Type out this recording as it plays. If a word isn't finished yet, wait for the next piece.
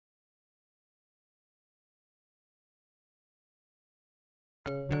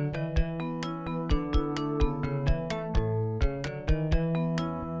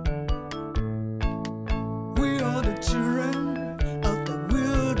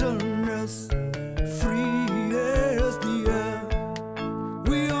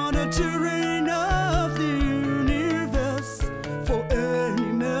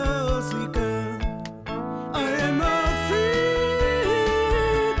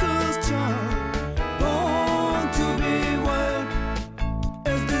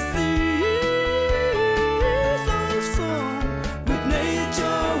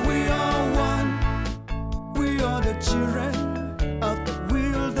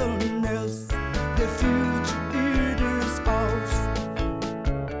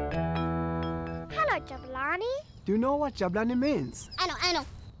what Jabulani means? I know.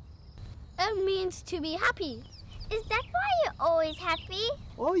 It means to be happy. Is that why you're always happy?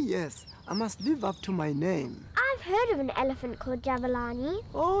 Oh yes, I must live up to my name. I've heard of an elephant called Jabulani.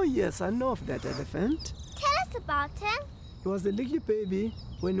 Oh yes, I know of that elephant. Tell us about him. He was a little baby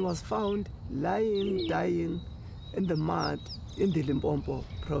when he was found lying, dying in the mud in the Limpopo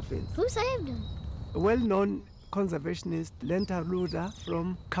province. Who saved him? A well-known conservationist, Lenta Ruda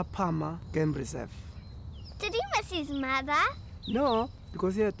from Kapama Game Reserve. Did he miss his mother? No,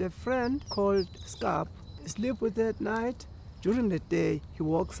 because he had a friend called Scap. He sleeps with her at night. During the day, he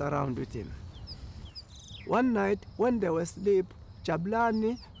walks around with him. One night, when they were asleep,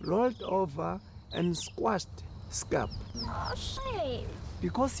 Jabulani rolled over and squashed Scap. Oh, shame.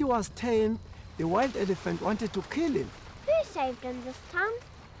 Because he was tamed, the wild elephant wanted to kill him. Who saved him this time?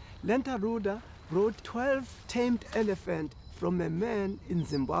 Lenta Ruda brought 12 tamed elephants from a man in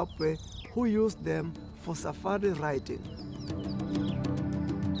Zimbabwe who used them for safari riding.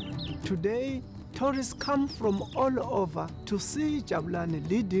 Today, tourists come from all over to see Jabulani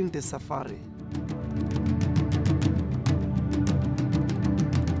leading the safari.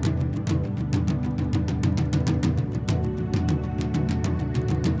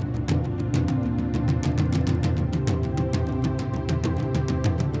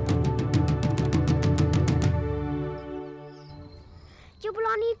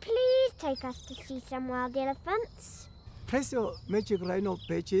 Jabulani, please take us to see some wild elephants. Press your magic rhino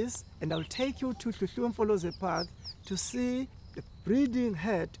patches and I'll take you to iMfolozi Park to see the breeding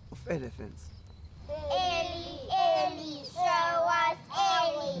herd of elephants. Ellie, show us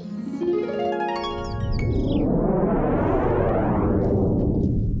Ellie.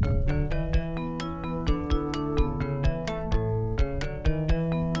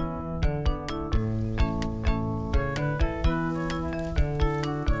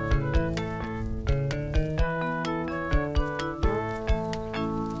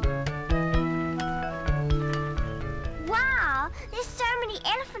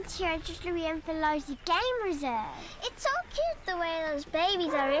 Here at iMfolozi Game Reserve. It's so cute the way those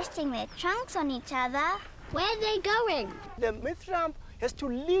babies are resting their trunks on each other. Where are they going? The Mithram has to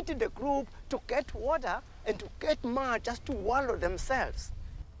lead the group to get water and to get mud just to wallow themselves.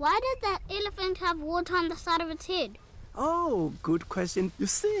 Why does that elephant have water on the side of its head? Oh, good question. You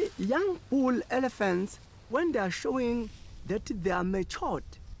see, young bull elephants, when they are showing that they are matured,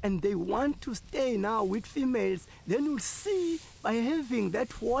 and they want to stay now with females, then you'll see by having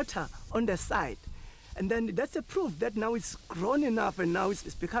that water on the side. And then that's a proof that now it's grown enough and now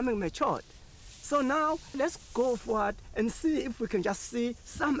it's becoming matured. So now let's go forward and see if we can just see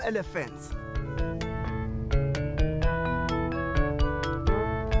some elephants.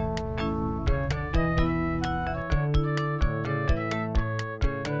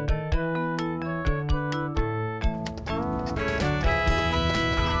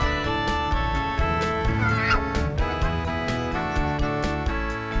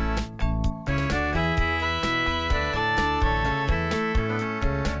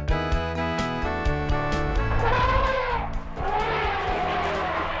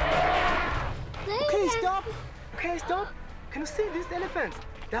 Okay, stop. Can you see these elephants?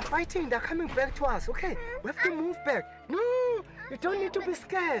 They're fighting. They're coming back to us. Okay, we have to move back. No, you don't need to be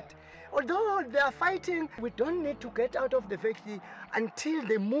scared. Although they are fighting, we don't need to get out of the vehicle until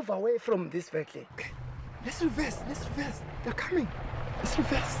they move away from this vehicle. Okay, let's reverse. They're coming. Let's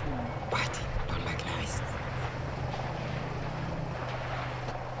reverse. Quiet. Don't make noise.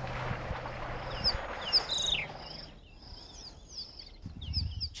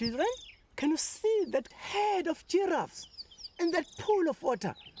 Children, can you see that herd of giraffes and that pool of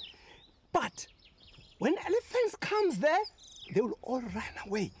water? But when elephants comes there, they will all run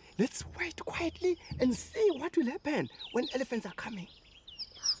away. Let's wait quietly and see what will happen when elephants are coming.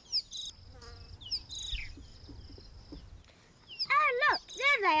 Oh, look,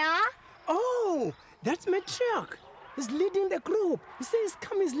 there they are. Oh, that's Matriarch. He's leading the group. He says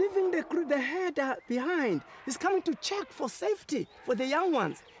he's leaving the herd behind. He's coming to check for safety for the young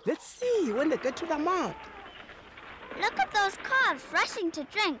ones. Let's see when they get to the mud. Look at those calves rushing to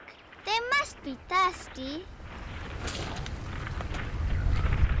drink. They must be thirsty.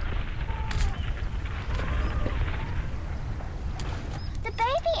 The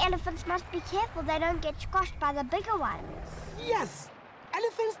baby elephants must be careful they don't get squashed by the bigger ones. Yes.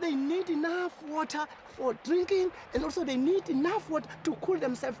 Elephants, they need enough water for drinking, and also they need enough water to cool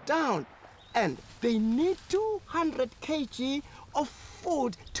themselves down. And they need 200 kg of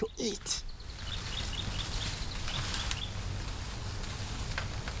food to eat.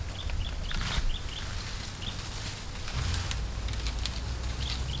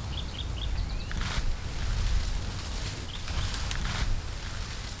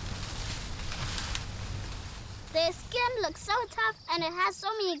 looks so tough and it has so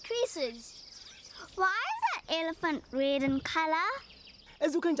many creases. Why is that elephant red in color?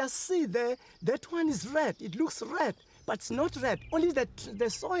 As you can just see there, that one is red. It looks red, but it's not red. Only the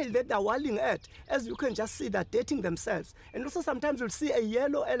soil that they're walling at, as you can just see, they're dating themselves. And also sometimes you'll see a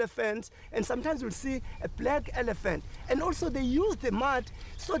yellow elephant, and sometimes you'll see a black elephant. And also they use the mud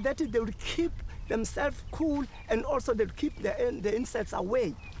so that they will keep themselves cool, and also they'll keep the insects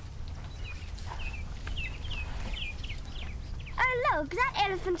away. Oh, look, that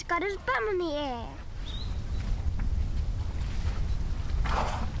elephant's got his bum in the air.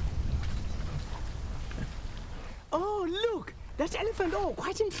 Oh, look, that elephant, oh,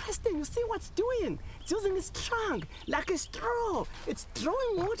 quite interesting. You see what's doing? It's using its trunk like a straw. It's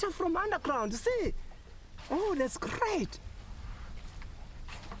drawing water from underground, you see? Oh, that's great.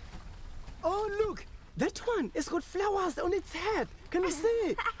 Oh, look, that one, it's got flowers on its head. Can you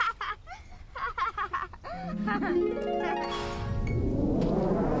see?